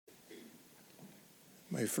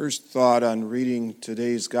My first thought on reading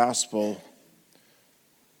today's gospel,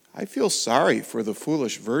 I feel sorry for the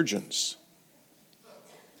foolish virgins.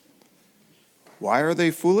 Why are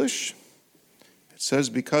they foolish? It says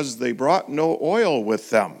because they brought no oil with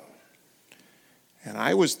them. And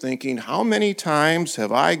I was thinking, how many times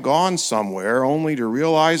have I gone somewhere only to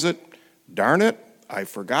realize it, darn it, I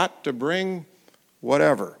forgot to bring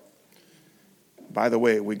whatever. By the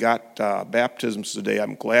way, we got baptisms today.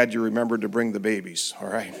 I'm glad you remembered to bring the babies. All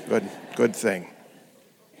right, good thing.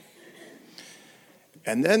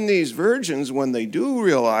 And then these virgins, when they do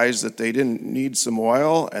realize that they didn't need some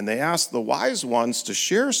oil, and they ask the wise ones to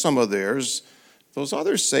share some of theirs, those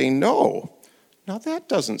others say no. Now that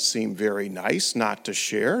doesn't seem very nice not to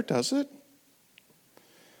share, does it?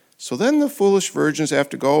 So then the foolish virgins have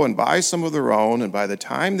to go and buy some of their own, and by the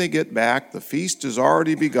time they get back, the feast has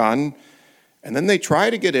already begun. And then they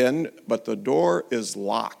try to get in, but the door is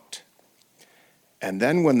locked. And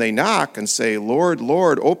then when they knock and say, Lord,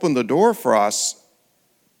 Lord, open the door for us,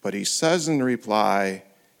 but he says in reply,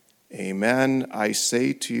 Amen, I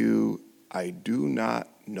say to you, I do not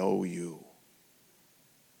know you.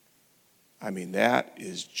 I mean, that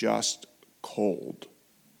is just cold.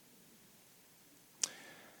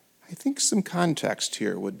 I think some context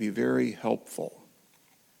here would be very helpful.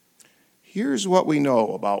 Here's what we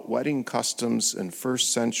know about wedding customs in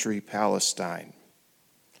first century Palestine.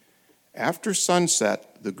 After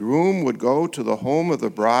sunset, the groom would go to the home of the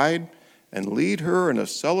bride and lead her in a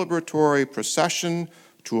celebratory procession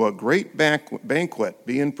to a great banquet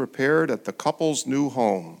being prepared at the couple's new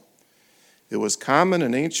home. It was common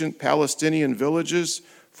in ancient Palestinian villages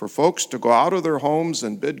for folks to go out of their homes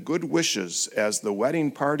and bid good wishes as the wedding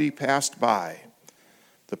party passed by.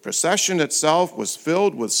 The procession itself was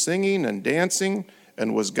filled with singing and dancing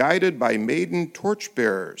and was guided by maiden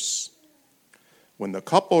torchbearers. When the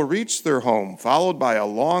couple reached their home, followed by a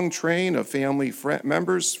long train of family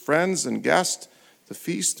members, friends, and guests, the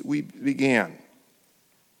feast began.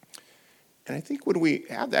 And I think when we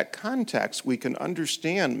have that context, we can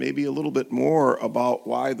understand maybe a little bit more about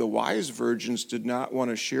why the wise virgins did not want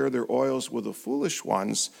to share their oils with the foolish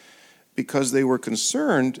ones, because they were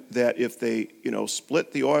concerned that if they,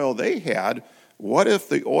 split the oil they had, what if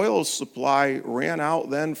the oil supply ran out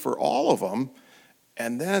then for all of them?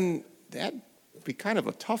 And then that'd be kind of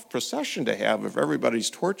a tough procession to have if everybody's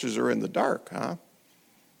torches are in the dark, huh?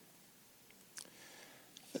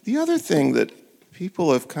 The other thing that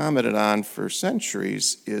people have commented on for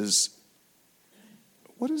centuries is,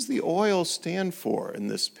 what does the oil stand for in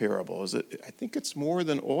this parable? I think it's more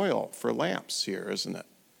than oil for lamps here, isn't it?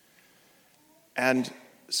 And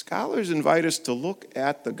scholars invite us to look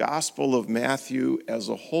at the Gospel of Matthew as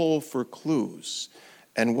a whole for clues.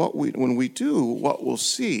 And when we do, what we'll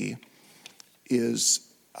see is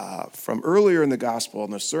from earlier in the Gospel,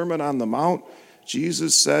 in the Sermon on the Mount,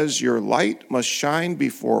 Jesus says, your light must shine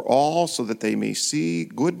before all so that they may see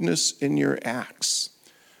goodness in your acts.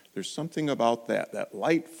 There's something about that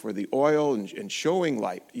light for the oil and showing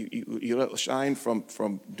light. You let it shine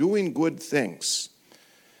from doing good things.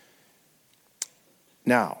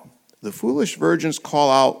 Now, the foolish virgins call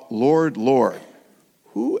out, Lord, Lord.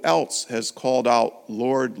 Who else has called out,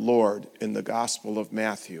 Lord, Lord, in the Gospel of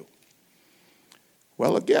Matthew?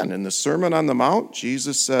 Well, again, in the Sermon on the Mount,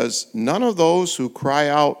 Jesus says, none of those who cry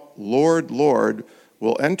out, Lord, Lord,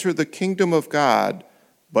 will enter the kingdom of God,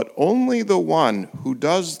 but only the one who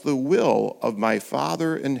does the will of my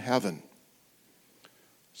Father in heaven.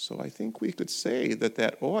 So I think we could say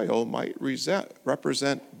that oil might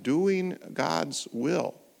represent doing God's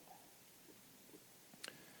will.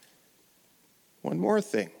 One more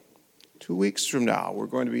thing. 2 weeks from now, we're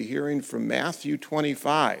going to be hearing from Matthew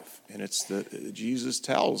 25, and Jesus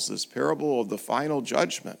tells this parable of the final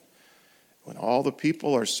judgment. When all the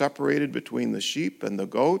people are separated between the sheep and the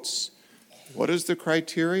goats, what is the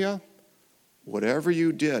criteria? Whatever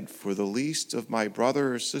you did for the least of my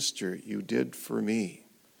brother or sister, you did for me.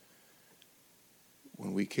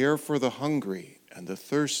 When we care for the hungry and the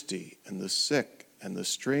thirsty and the sick and the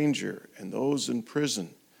stranger and those in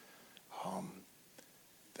prison,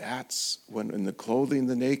 that's when in the clothing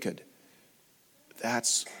the naked,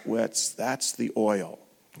 that's the oil,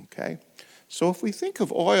 okay? So if we think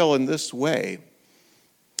of oil in this way,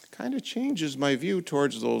 it kind of changes my view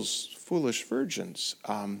towards those foolish virgins.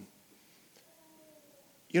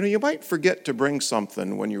 You might forget to bring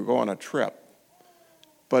something when you go on a trip,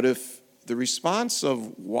 but if the response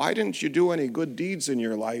of, why didn't you do any good deeds in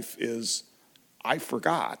your life is, I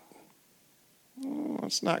forgot,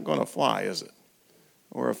 it's not going to fly, is it?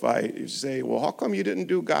 Or if I say, well, how come you didn't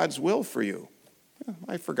do God's will for you?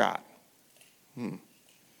 I forgot.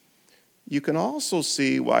 you can also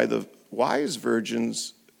see why the wise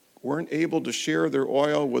virgins weren't able to share their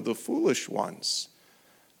oil with the foolish ones.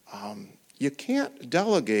 You can't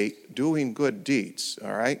delegate doing good deeds,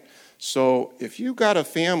 all right? So if you got a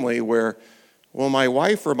family where, well, my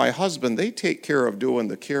wife or my husband, they take care of doing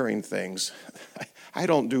the caring things. I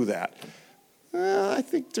don't do that. I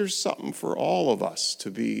think there's something for all of us to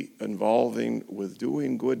be involving with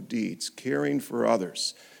doing good deeds, caring for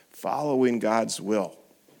others, following God's will.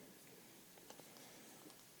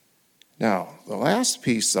 Now, the last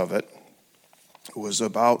piece of it was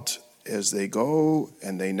about as they go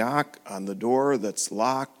and they knock on the door that's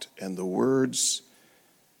locked and the words,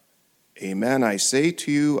 "Amen, I say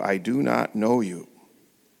to you, I do not know you."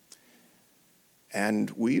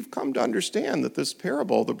 And we've come to understand that this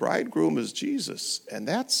parable, the bridegroom is Jesus. And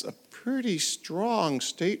that's a pretty strong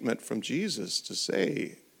statement from Jesus to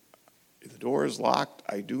say, the door is locked,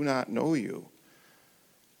 I do not know you.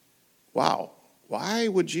 Wow, why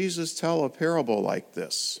would Jesus tell a parable like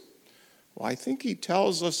this? Well, I think he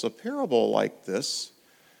tells us a parable like this.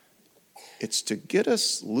 It's to get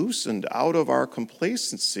us loosened out of our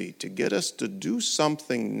complacency, to get us to do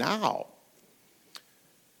something now.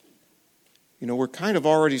 You know, we're kind of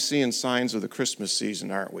already seeing signs of the Christmas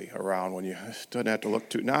season, aren't we, around when you don't have to look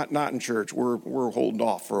too, not in church, we're holding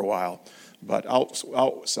off for a while, but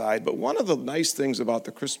outside. But one of the nice things about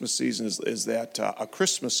the Christmas season is that A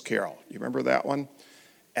Christmas Carol. You remember that one?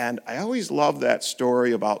 And I always love that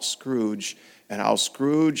story about Scrooge and how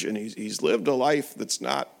Scrooge, and he's lived a life that's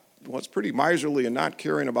it's pretty miserly and not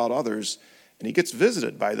caring about others. And he gets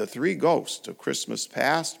visited by the three ghosts of Christmas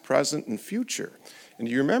past, present, and future. And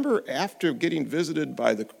you remember after getting visited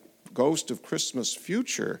by the ghost of Christmas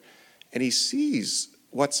future, and he sees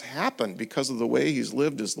what's happened because of the way he's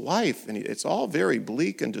lived his life, and it's all very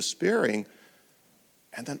bleak and despairing.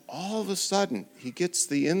 And then all of a sudden, he gets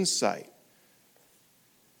the insight.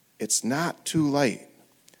 It's not too late.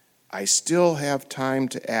 I still have time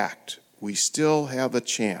to act. We still have a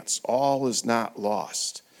chance. All is not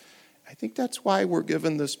lost. I think that's why we're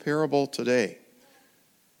given this parable today.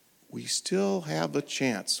 We still have a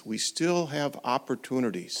chance. We still have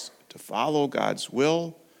opportunities to follow God's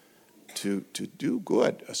will, to do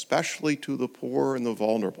good, especially to the poor and the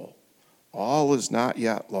vulnerable. All is not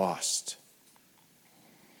yet lost.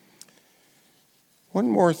 One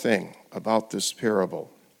more thing about this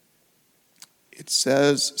parable. It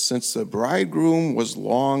says, since the bridegroom was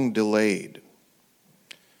long delayed.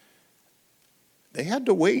 They had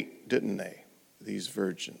to wait, didn't they, these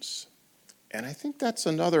virgins? And I think that's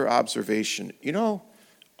another observation. You know,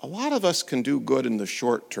 a lot of us can do good in the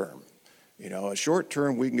short term. You know, a short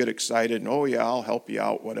term we can get excited and, oh yeah, I'll help you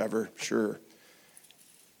out, whatever, sure.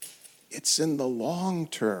 It's in the long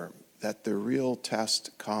term that the real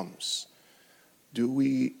test comes. Do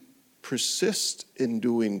we persist in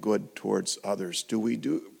doing good towards others? Do we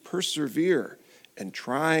persevere in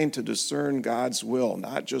trying to discern God's will,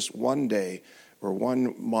 not just one day or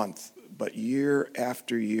 1 month, but year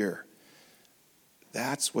after year?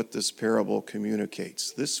 That's what this parable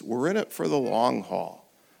communicates. We're in it for the long haul.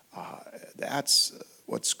 That's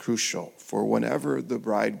what's crucial for whenever the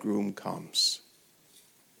bridegroom comes.